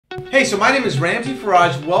Hey, so my name is Ramsey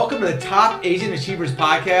Faraj. Welcome to the Top Agent Achievers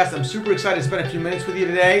Podcast. I'm super excited to spend a few minutes with you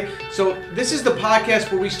today. So this is the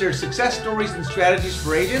podcast where we share success stories and strategies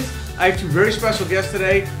for agents. I have two very special guests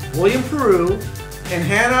today, Proulx and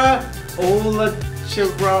Hannah Olechowski.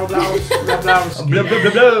 Hannah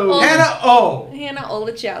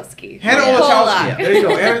Olechowski. Hannah Olechowski. There you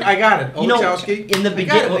go. I got it. Olechowski. In the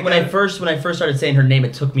beginning, when I first started saying her name,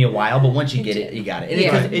 it took me a while, but once you get it, you got it. You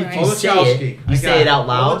say it out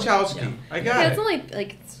loud. Olechowski. I got it. It's only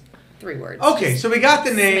like 3 words. Okay, so we got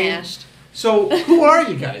the name. Smashed. So who are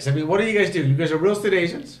you guys? I mean, what do you guys do? You guys are real estate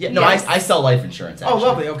agents? Yeah, no, Yes. I sell life insurance. Actually. Oh,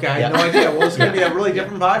 lovely. Okay, I had no idea. Well, it's going to be a really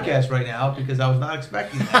different podcast right now because I was not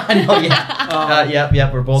expecting that. I know, yeah.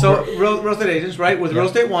 Yep, we're both. So, real estate agents, right? With Real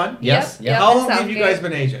Estate One? Yes. Yep. How long in have you guys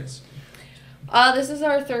been agents? This is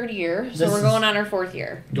our 3rd year, so we're going on our 4th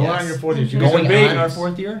year. Going on your 4th year. So you Going guys are on our babies.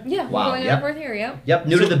 4th year? Yeah, Wow. we're going on our 4th year, yep. Yep,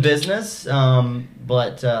 new to the business,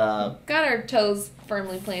 but Got our toes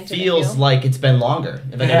firmly planted. feels like it's been longer.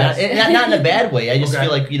 Not in a bad way. I just feel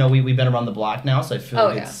like, we've been around the block now, so I feel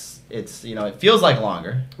like it's it feels like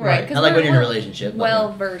longer. Right. Not like when you're in a relationship.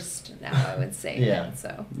 Well versed now, I would say. Yeah.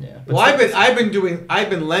 So. Yeah. Well, I've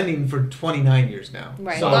been lending for 29 years now.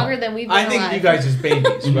 Right. So Longer than we've been I think alive. you guys as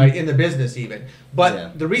babies, right? In the business even.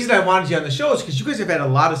 But the reason I wanted you on the show is because you guys have had a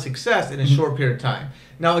lot of success in a short period of time.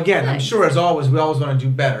 Now, again, I'm sure as always, we always want to do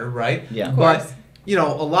better, right? Yeah. Of course. But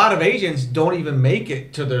a lot of agents don't even make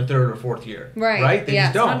it to their 3rd or 4th year. Right. Right? They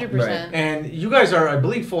just don't. 100%. Right. And you guys are, I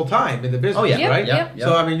believe, full-time in the business, Oh, yeah. right? Yep.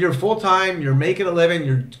 So, I mean, you're full-time, you're making a living,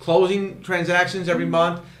 you're closing transactions every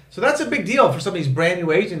month. So that's a big deal for some of these brand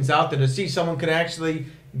new agents out there to see someone could actually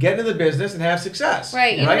get into the business and have success.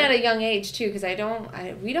 Right, even at a young age, too, because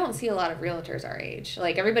we don't see a lot of realtors our age.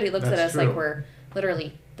 Like, everybody looks at us like we're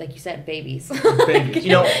literally, like you said, babies. Babies.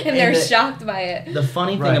 And they're shocked by it. The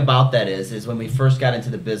funny thing about that is when we first got into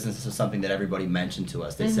the business, this was something that everybody mentioned to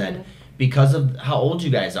us. They said, because of how old you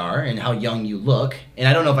guys are and how young you look, and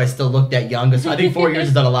I don't know if I still look that young, because I think 4 years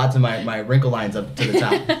has done a lot to my wrinkle lines up to the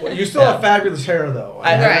top. Well, you still have fabulous hair, though.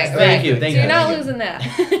 Thank you. So you're not losing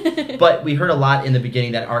that. But we heard a lot in the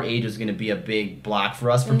beginning that our age was going to be a big block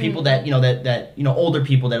for us, for people that, older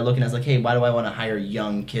people that are looking at us like, hey, why do I want to hire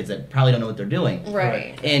young kids that probably don't know what they're doing?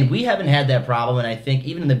 Right. And we haven't had that problem, and I think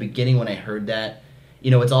even in the beginning when I heard that,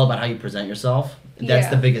 it's all about how you present yourself. That's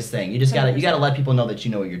the biggest thing. You just gotta let people know that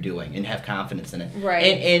you know what you're doing and have confidence in it. Right.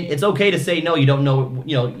 And it's okay to say no. You don't know.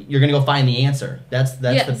 You're gonna go find the answer. That's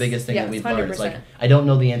the biggest thing that we've learned. It's like I don't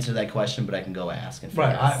know the answer to that question, but I can go ask. And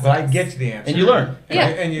but I get to the answer. And you learn.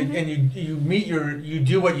 And you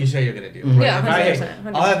do what you say you're gonna do. Right? Yeah,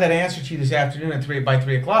 100%. I'll have that answer to you this afternoon at by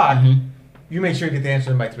 3 o'clock. You make sure you get the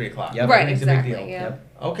answer by 3 o'clock. Yep. Right. Makes Exactly. a big deal. Yep.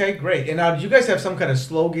 Okay, great. And now, do you guys have some kind of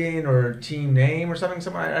slogan or team name or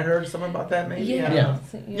something? I heard something about that, maybe? Yeah.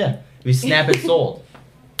 We snap it sold.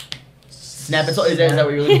 Snap it sold. Is that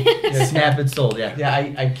what you're looking at? Snap it sold, yeah. Yeah,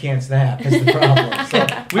 I can't snap. That's the problem. So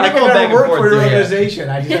We were going back and work forth for your through, organization.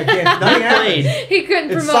 I can't. Nothing happens. He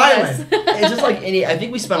couldn't It's promote us. silent. It's just like I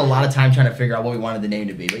think we spent a lot of time trying to figure out what we wanted the name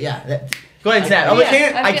to be. But go ahead and snap.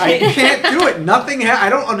 I can't do it. Nothing. I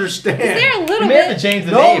don't understand. Is there a little We may have to change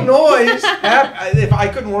the No name. noise. If I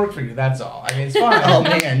couldn't work for you, that's all. I mean, it's fine. Oh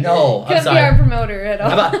man, no. I'm Couldn't be sorry. our promoter at all.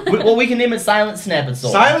 How about, we can name it Silent Snap and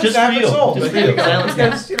Sold. Silent just Snap for and you. Sold. Just for There you. you go. Silent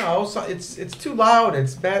Snap. Because it's too loud.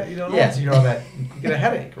 It's bad. You don't know. Yeah. You know that you get a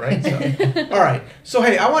headache, right? So, all right. So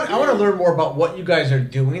hey, I want to learn more about what you guys are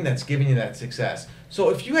doing that's giving you that success. So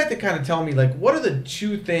if you had to kind of tell me, like, what are the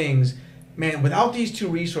 2 things? Man, without these 2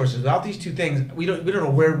 resources, without these 2 things, we don't know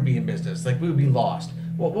where we'd be in business. Like, we would be lost.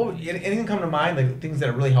 Anything come to mind, like things that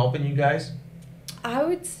are really helping you guys? I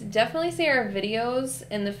would definitely say our videos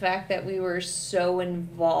and the fact that we were so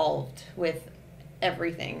involved with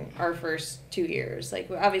everything our first 2 years. Like,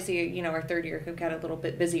 obviously, our 3rd year got a little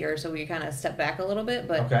bit busier, so we kind of stepped back a little bit.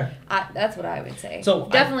 But that's what I would say. So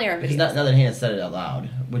definitely our videos. Now that Hannah said it out loud,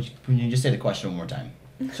 can you just say the question one more time?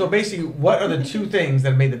 So basically, what are the 2 things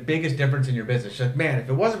that made the biggest difference in your business? Like, man, if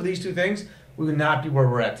it wasn't for these 2 things, we would not be where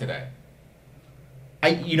we're at today.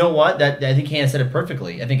 You know what? I think Hannah said it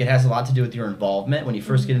perfectly. I think it has a lot to do with your involvement when you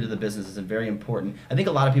first get into the business. It's very important. I think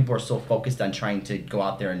a lot of people are so focused on trying to go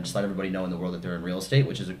out there and just let everybody know in the world that they're in real estate,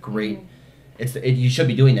 which is a great. You should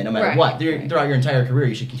be doing that no matter what. Throughout your entire career,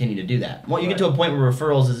 you should continue to do that. Well, you get to a point where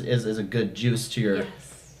referrals is a good juice to your.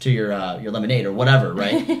 To your lemonade or whatever,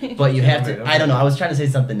 right? But you have to. I don't know. I was trying to say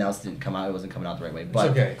something else, didn't come out. It wasn't coming out the right way. But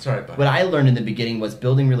it's okay. Sorry, bud. What I learned in the beginning was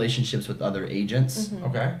building relationships with other agents.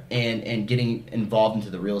 Okay. And getting involved into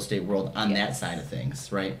the real estate world on that side of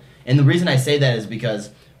things, right? And the reason I say that is because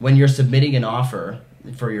when you're submitting an offer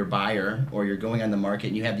for your buyer or you're going on the market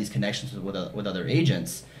and you have these connections with other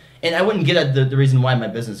agents, And I wouldn't get at the reason why my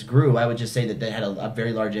business grew. I would just say that they had a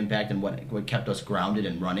very large impact in what kept us grounded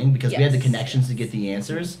and running, because we had the connections to get the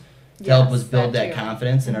answers to help us build that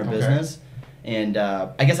confidence in our business. And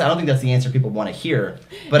I guess I don't think that's the answer people want to hear,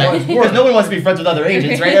 but because no one wants to be friends with other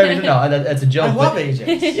agents, right? No, that's a joke. I love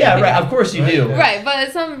agents. Yeah, right. Of course you do. Right,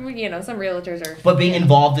 but some realtors are. But being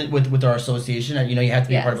involved with our association, you have to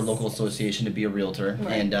be part of a local association to be a realtor,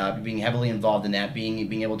 and being heavily involved in that,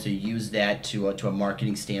 being able to use that to a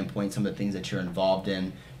marketing standpoint, some of the things that you're involved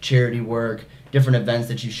in, charity work, different events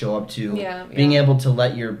that you show up to, being able to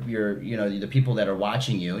let your the people that are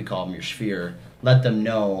watching you, we call them your sphere, let them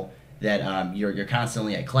know that you're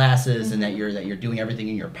constantly at classes and that you're doing everything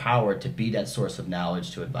in your power to be that source of knowledge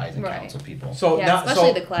to advise and counsel people. So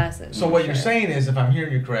especially the classes. So what you're saying is, if I'm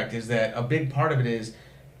hearing you correct, is that a big part of it is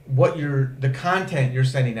the content you're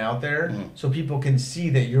sending out there, so people can see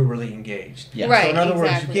that you're really engaged. Yeah. Right. So in other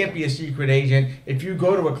words, you can't be a secret agent. If you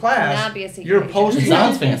go to a class, not be a secret you're agent. posting. It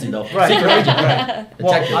sounds fancy though. Right. Secret agent. Right.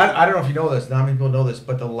 Well, I don't know if you know this. Not many people know this,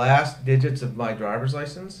 but the last digits of my driver's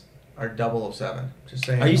license are 007. Just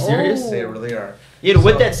saying. Are you serious? They really are.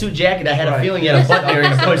 With that suit jacket, I had a feeling you had a button there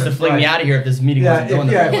and a push to fling me out of here if this meeting wasn't going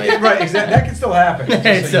the right way. Right, exactly. That can still happen.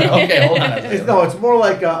 Okay, hold on. It's more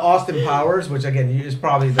like Austin Powers, which again is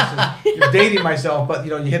probably you're dating myself, but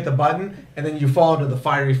you hit the button and then you fall into the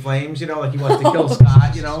fiery flames. Like he wants to kill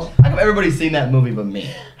Scott. How come everybody's seen that movie but me?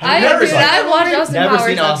 I've watched Austin Never Powers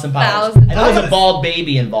seen Austin Powers. 1,000 I know there's a times. bald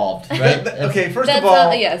baby involved, right? Okay, first of all,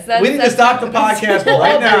 we need to stop the podcast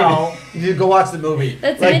right now. You need to go watch the movie.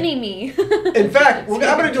 That's mini me. In fact, I'm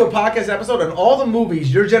going to do a podcast episode on all the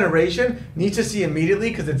movies your generation needs to see immediately,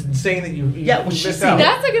 because it's insane that you missed out.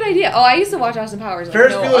 That's a good idea. Oh, I used to watch Austin Powers.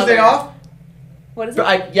 Ferris Bueller's Day Off? What is it?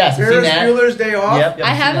 Yes, I've seen that. Ferris Bueller's Day Off? Yep,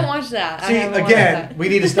 I haven't watched that. See, again, we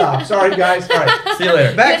need to stop. Sorry, guys. All right. See you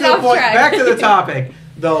later. Back to the point. Back to the topic,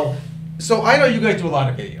 though. So I know you guys do a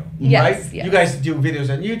lot of video, right? Yes. You guys do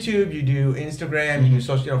videos on YouTube, you do Instagram, you do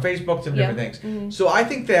social, Facebook, some different things. So I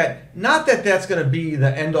think that, not that that's going to be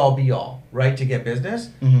the end-all, be-all, right, to get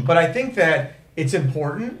business, but I think that it's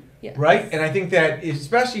important, right? And I think that,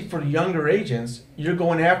 especially for younger agents, you're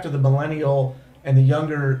going after the millennial and the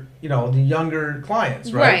younger, the younger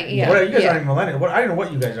clients, right? Right, yeah. You guys aren't even millennial. I don't know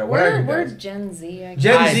what you guys are. What are you We're guys? Gen Z, I guess.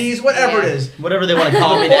 Gen Zs, whatever it is. Whatever they want to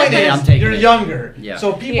call me, The point I'm is, taking you're it. younger. Yeah.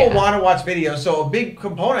 So people want to watch videos. So a big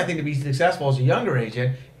component, I think, to be successful as a younger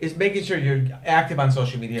agent is making sure you're active on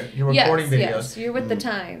social media. You're recording videos. Yes, you're with the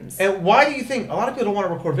times. And why do you think, a lot of people don't want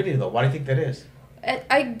to record video, though. Why do you think that is?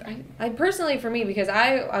 I personally, for me, because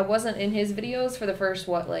I wasn't in his videos for the first,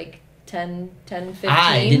 10, 15.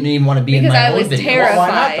 I didn't even want to be in because my I own was video. terrified.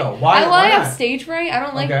 Well, why not, though? Why I have not? stage fright. I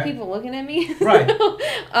don't like people looking at me. Right.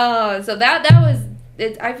 So that was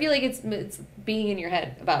it. I feel like it's being in your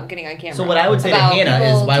head about getting on camera. So what I would say to about Hannah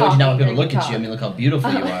is, people why would you not want talking people to look or at you? I mean, look how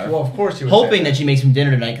beautiful you are. Well, of course you would. Hoping that she makes some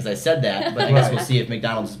dinner tonight because I said that, but I guess Right. we'll see if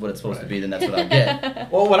McDonald's is what it's supposed to be. Then that's what I'll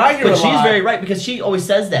get. Well, what I hear But a she's lot, very right, because she always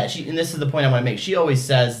says that. And this is the point I want to make. She always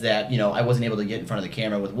says that, I wasn't able to get in front of the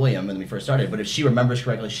camera with William when we first started. But if she remembers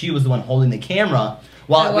correctly, she was the one holding the camera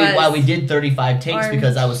while we did 35 takes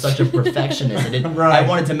because I was such a perfectionist. I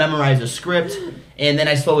wanted to memorize a script, and then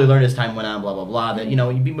I slowly learned as time went on, blah, blah, blah, that,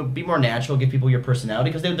 you be more natural, give people your personality,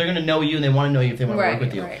 because they're going to know you and they want to know you if they want to work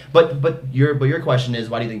with you. Right. But your question is,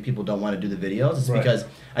 why do you think people don't want to do the videos? It's because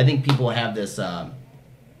I think people have this, I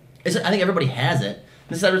think everybody has it.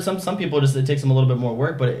 Some people it takes them a little bit more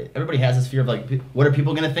work, but everybody has this fear of what are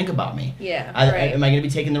people going to think about me? Yeah. Am I going to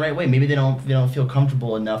be taken the right way? Maybe they don't feel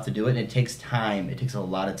comfortable enough to do it, and it takes time. It takes a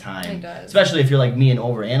lot of time, It does. especially if you're like me, an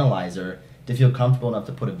overanalyzer, to feel comfortable enough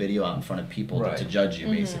to put a video out in front of people to judge you,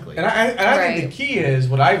 basically. And I think the key is,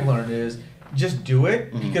 what I've learned is, just do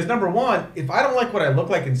it, because number one, if I don't like what I look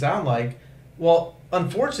like and sound like, well,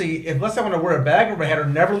 unfortunately, unless I want to wear a bag over my head or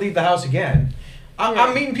never leave the house again,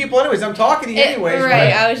 I'm meeting people anyways. I'm talking to you anyways.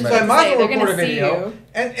 Right. I was just so I might as well they're record a gonna see video. you.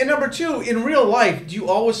 And number two, in real life, do you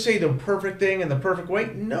always say the perfect thing in the perfect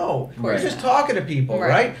way? No. You're just talking to people,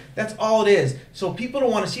 right? That's all it is. So people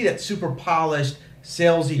don't want to see that super polished,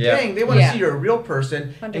 salesy thing. They want to see you're a real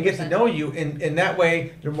person 100%. And get to know you, and that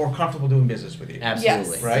way they're more comfortable doing business with you.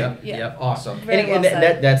 Absolutely. Yes. Right? Yep. Awesome. And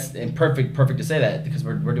that's perfect to say that, because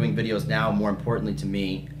we're doing videos now. More importantly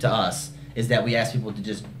to us, is that we ask people to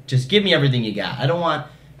just give me everything you got. I don't want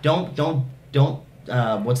don't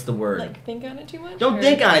what's the word? Think on it too much? Don't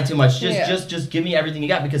think on it too much. Just give me everything you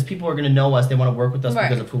got, because people are going to know us. They want to work with us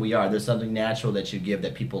because of who we are. There's something natural that you give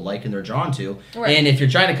that people like and they're drawn to. Right. And if you're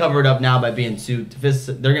trying to cover it up now by being too,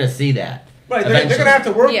 they're going to see that. Right, they're going to have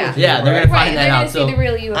to work with you. Yeah, they're going to find Right, that out. see the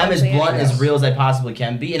real you I'm as eventually blunt, anyways. as real as I possibly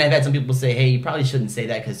can be. And I've had some people say, hey, you probably shouldn't say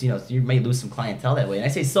that because, you may lose some clientele that way. And I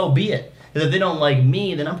say, so be it. Because if they don't like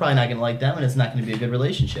me, then I'm probably not going to like them, and it's not going to be a good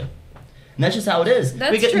relationship. And that's just how it is.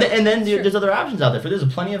 That's true. And then That's there's true. other options out there.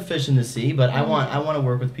 There's plenty of fish in the sea, but I want to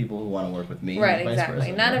work with people who want to work with me. Right, and vice exactly.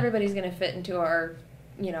 versa, Not yeah. everybody's going to fit into our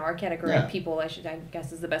category Yeah. of people. I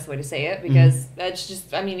guess is the best way to say it, because that's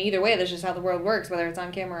just, either way, that's just how the world works, whether it's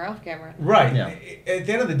on camera or off camera. Right. Yeah. At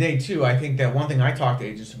the end of the day, too, I think that one thing I talk to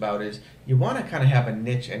agents about is you want to kind of have a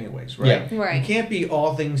niche anyways, right? Yeah. Right. You can't be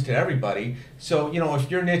all things to everybody. So, if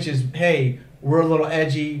your niche is, hey, we're a little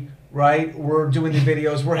edgy, right? We're doing the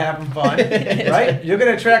videos, we're having fun, right? You're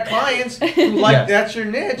going to attract clients who like that's your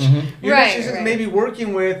niche. Your Right, niche isn't right. maybe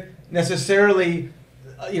working with necessarily,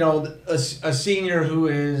 a senior who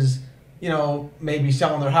is, maybe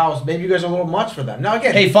selling their house. Maybe you guys are a little much for them. Now,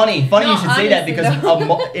 again, Hey, funny No, you should say that honestly, because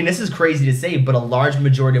no. and this is crazy to say, but a large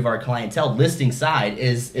majority of our clientele listing side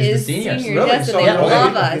is the seniors. seniors. really? Yes, So, and they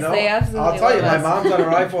love us. you know, They absolutely I'll tell you, love my us. mom's on her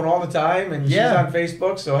iPhone all the time, and she's Yeah. on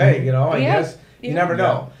Facebook. So hey, I Yeah. guess you Yeah. never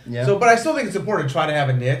know. Yeah. So, but I still think it's important to try to have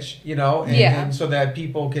a niche, and, Yeah. and so that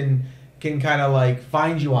people can kind of like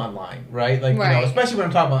find you online, right? Like Right. especially when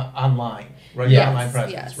I'm talking about online, right? Yes, Your online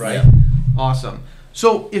presence, yes. right? Yeah. Awesome.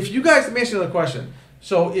 So if you guys, let me ask you another question.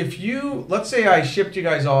 So if let's say I shipped you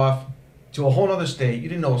guys off to a whole other state, you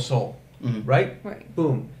didn't know a soul, Mhm. right? Right.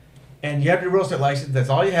 Boom. And you have your real estate license, that's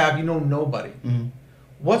all you have, you know nobody. Mhm.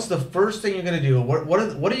 What's the first thing you're going to do? What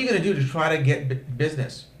are you going to do to try to get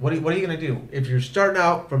business? What are you going to do if you're starting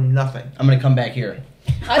out from nothing? I'm gonna come back here.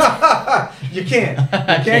 You can't.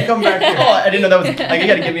 You can't come back here. Oh, I didn't know that was. Like, you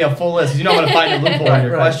got to give me a full list. 'Cause I'm gonna find a loophole in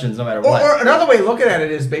your Right. questions, no matter what. Or another way of looking at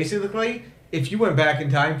it is basically, if you went back in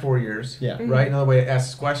time 4 years, Yeah. right? Another way to ask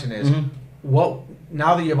this question is, Mhm.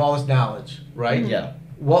 now that you have all this knowledge, right? Yeah.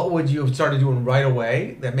 What would you have started doing right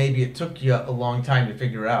away that maybe it took you a long time to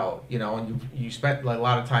figure out, and you spent like a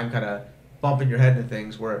lot of time kind of bumping your head into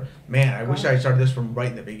things where, man, I wish I had started this from right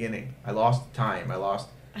in the beginning. I lost time.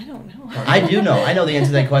 I don't know. I do know. I know the answer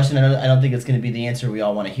to that question. I don't think it's going to be the answer we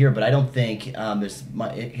all want to hear, but I don't think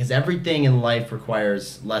because everything in life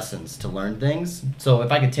requires lessons to learn things. So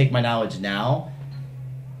if I could take my knowledge now,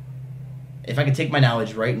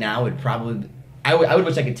 right now, it'd probably. I would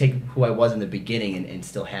wish I could take who I was in the beginning and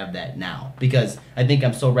still have that now, because I think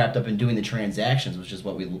I'm so wrapped up in doing the transactions, which is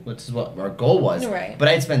what our goal was. Right. But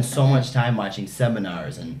I'd spend so much time watching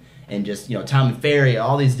seminars and just Tom Ferry,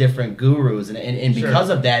 all these different gurus, and Sure. because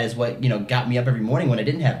of that is what got me up every morning when I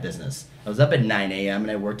didn't have business. I was up at 9 a.m. and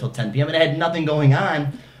I worked till 10 p.m. and I had nothing going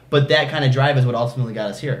on, but that kind of drive is what ultimately got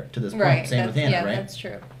us here to this point. Right. Same with Hannah, right? That's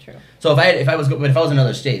true. True. So if I was in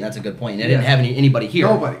another state, and that's a good point, and I didn't Yeah. have anybody here.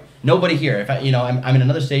 Nobody here. If I'm in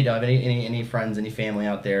another state, don't have any friends, any family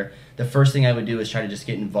out there. The first thing I would do is try to just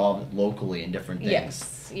get involved locally in different things.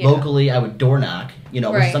 Yes. Yeah. Locally, I would door knock. Which is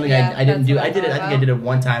Right, something yeah, I didn't that's do. what I I did it. thought I think I about. did it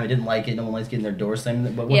one time. I didn't like it. No one likes getting their door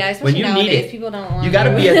slammed. But Yeah, especially when you nowadays, need it, people don't want. you got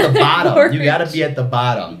to be at the bottom. Doors. You got to be at the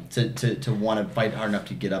bottom to want to fight hard enough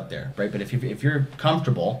to get up there, right? But if you're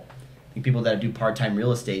comfortable, I think people that do part-time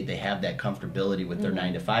real estate, they have that comfortability with their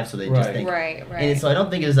 9 to 5, so they just Right. think. Right. Right. And so I don't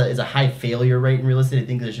think it's a high failure rate in real estate. I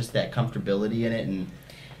think there's just that comfortability in it, and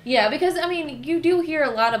Yeah, because you do hear a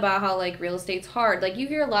lot about how real estate's hard. You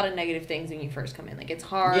hear a lot of negative things when you first come in. It's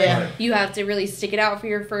hard. Yeah. You have to really stick it out for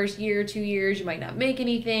your first year, 2 years. You might not make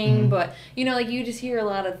anything, but you just hear a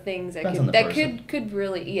lot of things that Depends on the could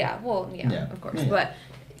really Yeah. of course. Yeah. But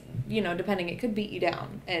depending, it could beat you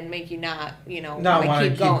down and make you not not want to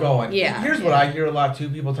keep going. Yeah. Here's what I hear a lot too.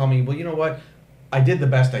 People tell me, well, you know what? I did the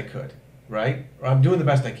best I could, right? Or I'm doing the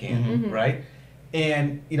best I can, Mhm. right?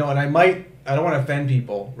 And and I don't want to offend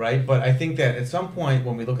people, right? But I think that at some point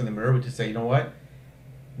when we look in the mirror, we just say, you know what?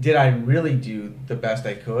 Did I really do the best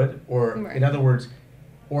I could? Or Right. in other words,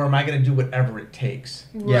 or am I going to do whatever it takes?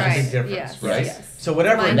 Yeah. Right. It's a big difference, Yes. right? Yes. So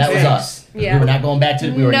whatever Mine it that takes. was us. Yeah. We were not going back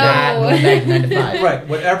to. We were not No. going back to 9 to 5. Right,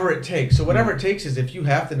 whatever it takes. So whatever it takes is if you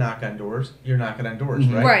have to knock on doors, you're knocking on doors,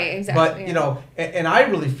 Mhm. right? Right, exactly, But yeah. and I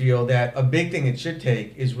really feel that a big thing it should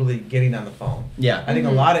take is really getting on the phone. Yeah. I think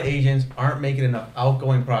Mhm. a lot of agents aren't making enough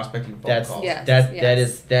outgoing prospecting phone That's calls. Yes.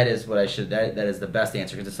 that is what I should that is the best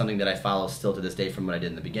answer, because it's something that I follow still to this day from what I did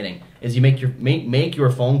in the beginning. Is you make your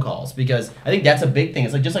phone calls, because I think that's a big thing.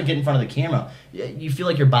 It's just like getting in front of the camera. You feel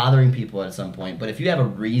like you're bothering people at some point, but if you have a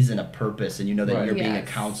reason, a purpose, and you know that Right. you're being a Yes.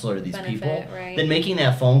 counselor to these Benefit, people, right. then making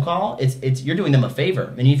that phone call, it's you're doing them a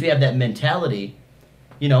favor. And if you have that mentality,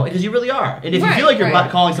 You know, because you really are. And if you Right, feel like you're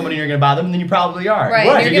right. calling somebody and you're going to bother them, then you probably are. Right.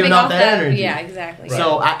 Right. You're giving off that that energy. Yeah, exactly.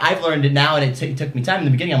 So I've learned it now, and it took me time in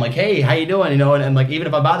the beginning. I'm like, hey, how you doing? You know, and I'm like, even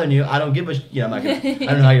if I'm bothering you, I don't give a I'm not gonna, I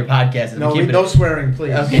don't know how your podcast is. No, Keep it- no swearing,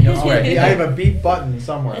 please. Okay, no swearing. I have a beep button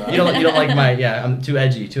somewhere. You don't like my I'm too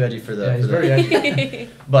edgy for the. Yeah, he's for the very edgy.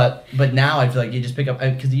 But now I feel like you just pick up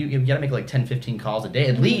because you got to make like 10, 15 calls a day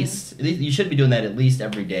at least. At least you should be doing that at least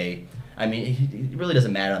every day. I mean, it really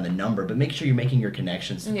doesn't matter on the number, but make sure you're making your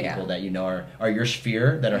connections to people that you know are your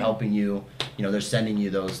sphere that are helping you. You know, they're sending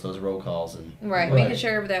you those roll calls and making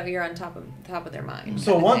sure that you're on top of their mind.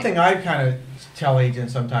 So one thing I kind of tell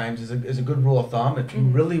agents sometimes is a good rule of thumb if you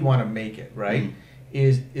really want to make it right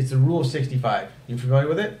is it's the rule of 65. You familiar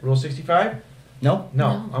with it? Rule 65? No.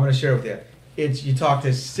 I'm going to share it with you. It's you talk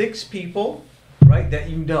to 6 people, right,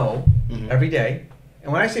 that you know every day.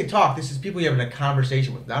 And when I say talk, this is people you're having a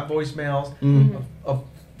conversation with, not voicemails, a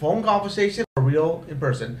phone conversation or real in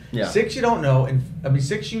person. Yeah. 6 you don't know,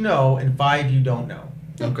 6 you know, and 5 you don't know.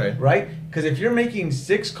 Okay. Right? Because if you're making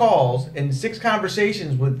 6 calls and 6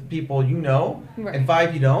 conversations with people you know and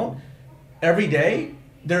 5 you don't, every day,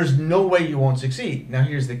 there's no way you won't succeed. Now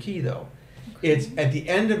here's the key though. It's at the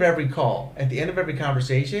end of every call, at the end of every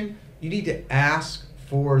conversation, you need to ask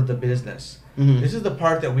for the business. This is the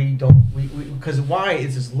part that we don't, because why?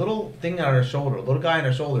 It's this little thing on our shoulder, a little guy on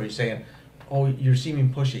our shoulder, he's saying, oh, you're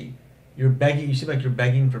seeming pushy. You're begging, you seem like you're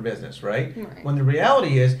begging for business, right? When the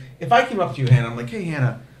reality is, if I came up to you, Hannah, I'm like, hey,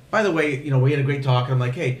 Hannah, by the way, you know, we had a great talk, and I'm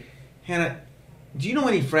like, hey, Hannah, do you know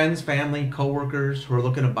any friends, family, coworkers who are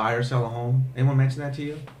looking to buy or sell a home? Anyone mention that to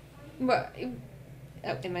you? What?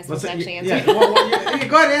 Am I supposed to actually answer? Yeah, yeah,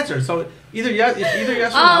 go ahead and answer. So either yes or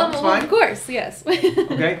no, it's fine. Of course, yes.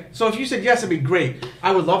 Okay, so if you said yes, it'd be great. I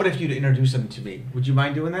would love it if you'd introduce them to me. Would you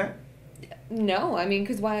mind doing that? No, I mean,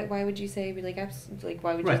 because why would you say,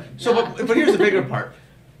 why would you So, not? but here's the bigger part.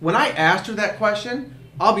 When I asked her that question,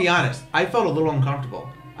 I'll be honest, I felt a little uncomfortable.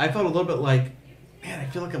 I felt a little bit like, man, I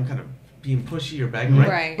feel like I'm kind of being pushy or begging,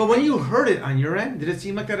 right? But when you heard it on your end, did it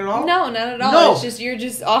seem like that at all? No, not at all. No. It's just you're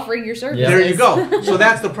just offering your services. There you go. So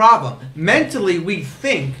that's the problem. Mentally, we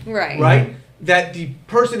think, right, that the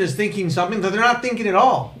person is thinking something that they're not thinking at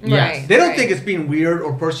all. Yes. They don't think it's being weird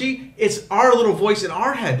or pushy. It's our little voice in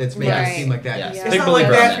our head that's making it seem like that. Yes. It's not like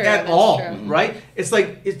that at all, true. right? It's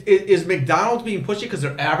like, is McDonald's being pushy because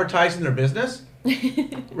they're advertising their business?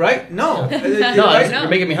 Right? No. You're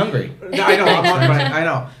making me hungry. I know. I'm hungry. I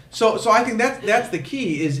know. So I think that's the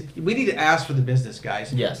key is we need to ask for the business,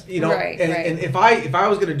 guys. Yes. You know, and if I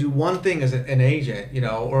was going to do one thing as an agent, you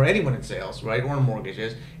know, or anyone in sales, right, or in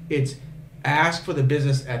mortgages, it's ask for the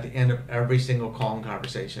business at the end of every single call and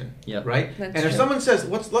conversation. Yep. Right? That's and if true. someone says,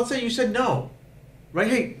 let's say you said no, right?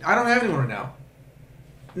 Hey, I don't have anyone right now.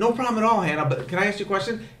 No problem at all, Hannah, but can I ask you a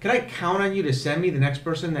question? Can I count on you to send me the next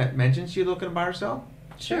person that mentions you're looking to buy or sell?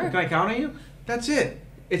 Sure. Can I count on you? That's it.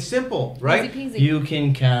 It's simple, right? Easy peasy. You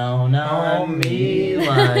can count on me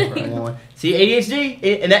like one. See,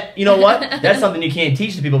 ADHD, and that, you know what? That's something you can't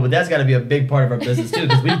teach to people, but that's got to be a big part of our business too,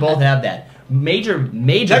 because we both have that major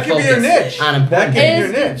That could focus be your niche. on important That could be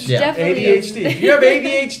things. your niche. Yeah. Definitely ADHD. If you have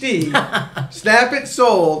ADHD, snap it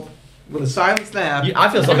sold with a silent snap. I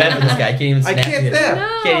feel so bad for this guy. I can't even I snap. can't it. snap.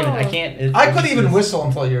 No. Can't even. I can't. I couldn't even whistle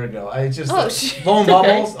until a year ago. I just shit. blowing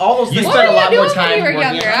bubbles, all those You things. spent a What lot were you more doing time when you were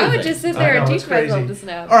working younger? on I would other just things. sit there I know, and it's teach myself crazy. to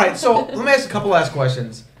snap. All right, so let me ask a couple last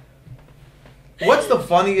questions. What's the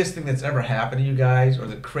funniest thing that's ever happened to you guys, or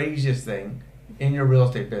the craziest thing in your real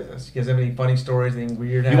estate business? You guys have any funny stories, anything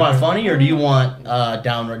weird? You want happen? funny or do you want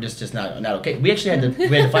downward? Just not okay. We actually had to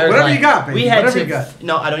fire. Whatever client. you got, baby. We had Whatever to. you got.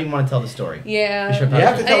 No, I don't even want to tell the story. Yeah. We should You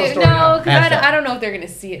have to tell the story now. No, because Hashtag. I don't know if they're gonna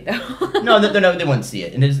see it though. No, they wouldn't see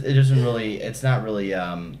it, and it isn't really. It's not really.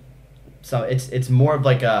 So it's more of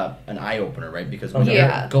like an eye opener, right? Because when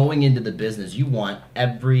you're going into the business, you want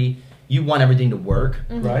everything to work,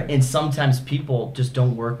 Right. and sometimes people just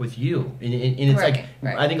don't work with you, and it's like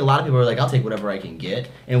I think a lot of people are like, I'll take whatever I can get,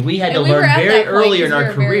 and we had to learn very early in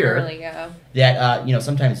our career that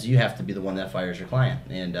sometimes you have to be the one that fires your client,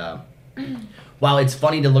 and while it's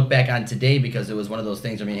funny to look back on today because it was one of those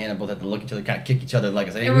things. I mean, Hannah both had to look at each other, kind of kick each other like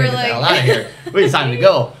I said, hey, we're gonna get the hell out of here. It's time to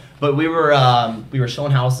go. But we were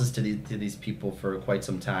showing houses to these people for quite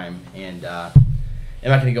some time, and I'm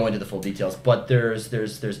not going to go into the full details. But there's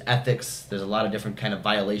ethics. There's a lot of different kind of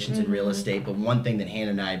violations in real estate. But one thing that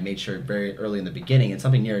Hannah and I made sure very early in the beginning, and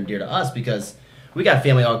something near and dear to us, because we got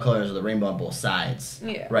family all colors of the rainbow on both sides,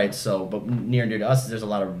 right? So, but near and dear to us, there's a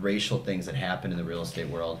lot of racial things that happen in the real estate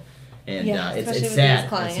world. And it's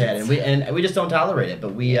sad. It's sad, and we just don't tolerate it.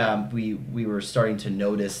 But we were starting to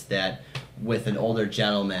notice that with an older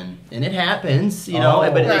gentleman, and it happens, you know.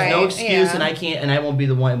 But there's no excuse, and I can't, and I won't be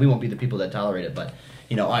the one. We won't be the people that tolerate it. But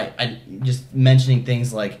you know, I just mentioning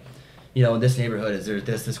things like, you know, in this neighborhood, is there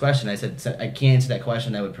this question? I said, I can't answer that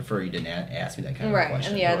question. I would prefer you didn't ask me that kind of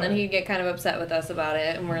question. And and then he'd get kind of upset with us about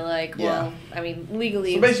it, and we're like, well, I mean,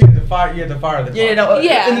 legally. So basically, you had to fire the in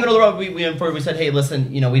the middle of the road, we said, hey,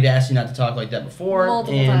 listen, you know, we've asked you not to talk like that before,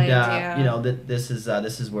 multiple times, you know, this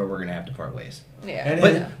is where we're gonna have to part ways.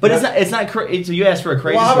 Yeah, but it's not crazy. So you asked for a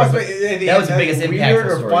crazy story. That was the biggest impact. Weird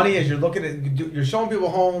or funny as you're looking at, you're showing people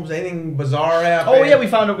homes. Anything bizarre happen? Oh yeah, we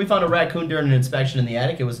found a raccoon during an inspection in the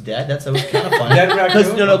attic. It was dead. It was kind of funny. Dead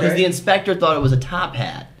raccoon? Because the inspector thought it was a top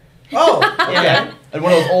hat. Oh, yeah. And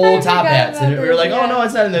one of those old top hats, and we were like, "Oh no,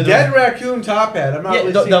 it's not in there." Dead raccoon top hat. I'm not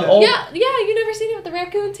really seeing that. You never seen it with the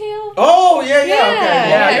raccoon tail? Oh yeah, okay.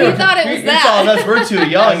 Yeah, he thought it was that. You're telling us we're too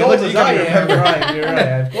young. It looks like you can't remember. You're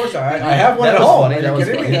right. Of course, I have one at home. Funny. That was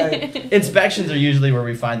funny. Inspections are usually where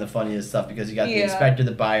we find the funniest stuff because you got the inspector,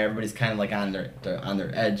 the buyer. Everybody's kind of like on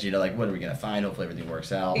their edge. You know, like what are we gonna find? Hopefully everything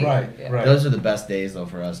works out. Right. Those are the best days though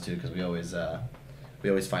for us too, because we always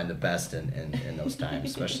find the best in those times,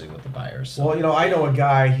 especially with the buyers. So. Well, you know, I know a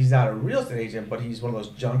guy, he's not a real estate agent, but he's one of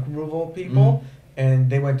those junk removal people. And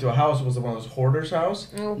they went to a house, it was one of those hoarders' house.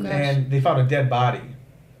 Oh, gosh. And they found a dead body.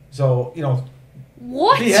 So, you know,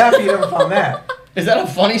 what? Be happy you never found that. Is that a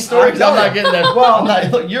funny story? Because I'm not getting that.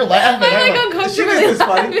 Well, you're laughing. I'm like uncomfortably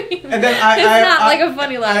laughing. And then it's not like a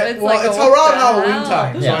funny laugh. It's like it's around Halloween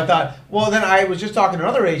time. Yeah. So I thought, well, then I was just talking to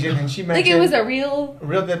another agent, and she mentioned like it was a real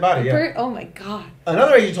dead body. Yeah. Oh my god.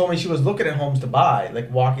 Another agent told me she was looking at homes to buy,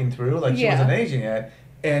 like walking through, like she wasn't an agent yet,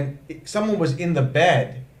 and someone was in the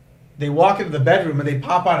bed. They walk into the bedroom and they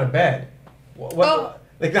pop out of bed.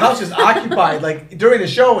 Like the house is occupied, like during the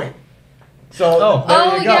showing. So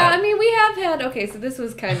there you go. Yeah, I mean we have had so this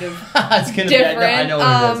was kind of different. I know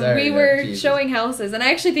what it is. We were showing houses, and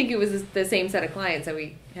I actually think it was the same set of clients that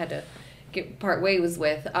we had to part ways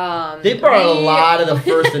with. They brought a lot of the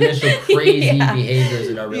first initial crazy behaviors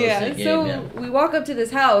in our real estate game. So we walk up to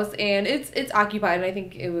this house and it's occupied, and I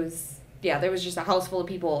think it was there was just a house full of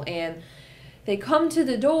people, and they come to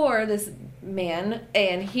the door, this man,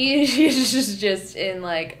 and he's just in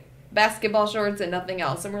like basketball shorts and nothing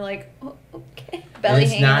else, and we're like, oh, okay, belly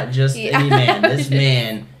hanging. It's not just any man. This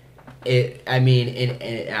man,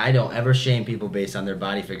 I don't ever shame people based on their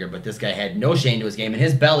body figure, but this guy had no shame to his game, and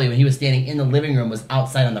his belly when he was standing in the living room was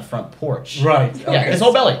outside on the front porch. Right. Yeah, his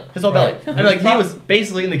whole belly. I mean, like he was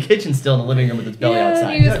basically in the kitchen still in the living room with his belly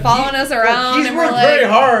outside. He was following us around. He's and worked very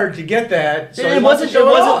hard to get that. So it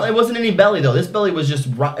wasn't any belly though. This belly was just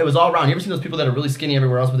it was all round. You ever seen those people that are really skinny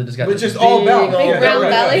everywhere else, but they just got just all belly, big round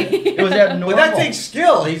belly? It was abnormal. But that takes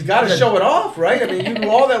skill. He's got to show it off, right? I mean, you do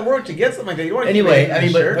all that work to get something like that. You want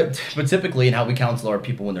to but typically in how we counsel our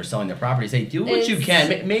people when they're selling their property, say do what you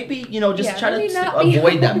can. Maybe just try to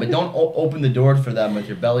avoid them, but don't open the door for them with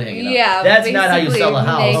your belly hanging out. Yeah, that's not how you sell a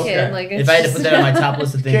house. Naked, like if I had to put that on my top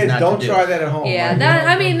list of things kids, not don't to do. try that at home. Yeah,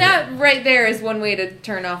 that right there is one way to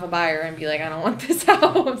turn off a buyer and be like, I don't want this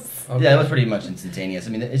house. Okay. Yeah, it was pretty much instantaneous.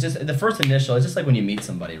 I mean, it's just the first initial. It's just like when you meet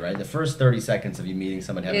somebody, right? The first 30 seconds of you meeting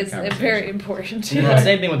somebody having a conversation. It's very important.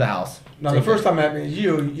 Same thing with the house. Now, the first time I met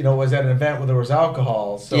you was at an event where there was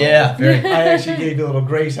alcohol. So yeah, I actually gave you a little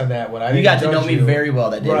grace on that one. You got to know me very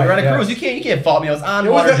well that day. Right, we were on a cruise. You can't fault me. I was on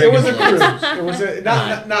water. It was a cruise. It was a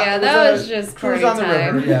that was just cruise on the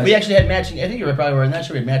river. Yes. We actually had matching. I think you were probably wearing that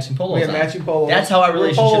shirt. We had matching polos. We had matching polos. That's how our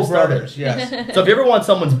relationship started. Yes. So if you ever want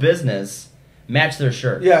someone's business, match their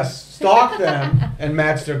shirt. Yes. Stalk them and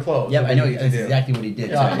match their clothes. Yep, I know that's exactly what he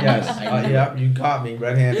did. Yes. You caught me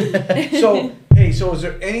red-handed. So is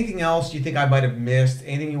there anything else you think I might have missed?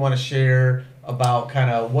 Anything you want to share about kind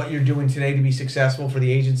of what you're doing today to be successful for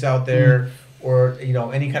the agents out there, or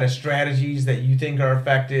any kind of strategies that you think are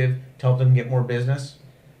effective to help them get more business?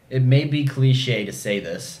 It may be cliche to say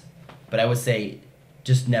this, but I would say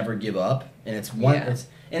just never give up. And it's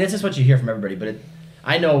just what you hear from everybody. But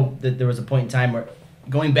I know that there was a point in time where,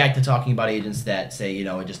 going back to talking about agents that say,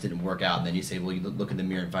 it just didn't work out, and then you say, well, you look in the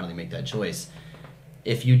mirror and finally make that choice.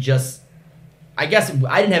 If you just, I guess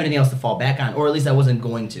I didn't have anything else to fall back on, or at least I wasn't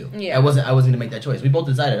going to. Yeah. I wasn't going to make that choice. We both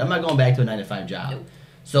decided I'm not going back to a 9-to-5 job. Nope.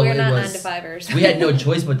 So we're not 9-to-5ers. We had no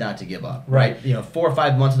choice but not to give up. Right. 4 or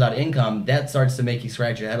 5 months without income, that starts to make you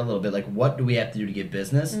scratch your head a little bit. Like, what do we have to do to get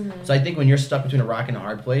business? Mm-hmm. So I think when you're stuck between a rock and a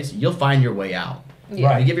hard place, you'll find your way out. Yeah.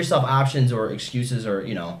 Right. You give yourself options or excuses, or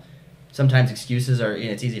sometimes excuses are.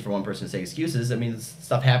 It's easy for one person to say excuses. I mean,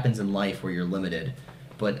 stuff happens in life where you're limited,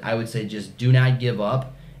 but I would say just do not give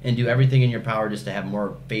up. and do everything in your power just to have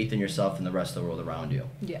more faith in yourself and the rest of the world around you.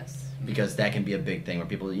 Yes. Because that can be a big thing where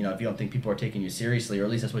people, you know, if you don't think people are taking you seriously, or at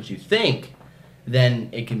least that's what you think, then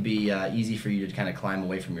it can be easy for you to kind of climb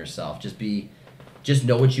away from yourself. Just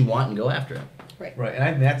know what you want and go after it. Right, and I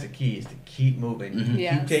think that's the key, is to keep moving,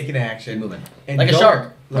 keep taking action. Keep moving. And like a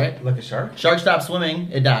shark, right? Like a shark? Shark stops swimming,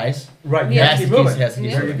 it dies. Right, Yeah. keep moving.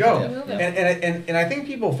 There you go. Yeah. And I think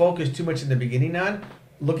people focus too much in the beginning on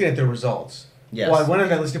looking at the results. Yes. Well, I went on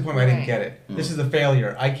that listing point, I didn't Right. get it. This is a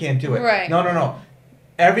failure. I can't do it. Right. No.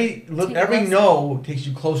 Every lessons. no takes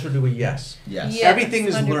you closer to a yes. Yes. Yes, Everything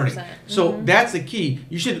is 100%. learning. So that's the key.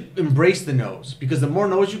 You should embrace the no's, because the more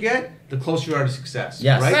no's you get, the closer you are to success.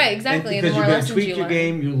 Yes. Right? Right, exactly. And And because the more you're going to lessons tweak you your learn.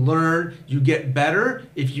 game, you learn, you get better.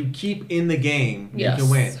 If you keep in the game, Yes. you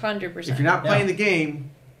can win. 100%. If you're not playing the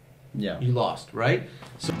game, Yeah. you lost, right?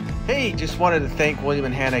 So, hey, just wanted to thank William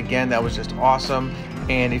and Hannah again. That was just awesome.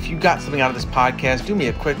 And if you got something out of this podcast, do me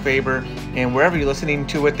a quick favor. And wherever you're listening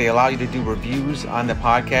to it, they allow you to do reviews on the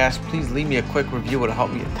podcast. Please leave me a quick review. It'll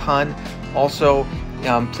help me a ton. Also,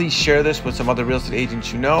 please share this with some other real estate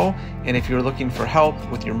agents you know. And if you're looking for help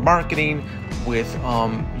with your marketing, with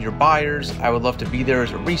your buyers, I would love to be there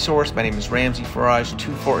as a resource. My name is Ramsey Faraj,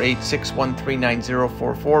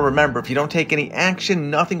 248-613-9044. Remember, if you don't take any action,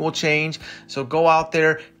 nothing will change. So go out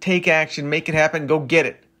there, take action, make it happen, go get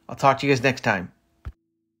it. I'll talk to you guys next time.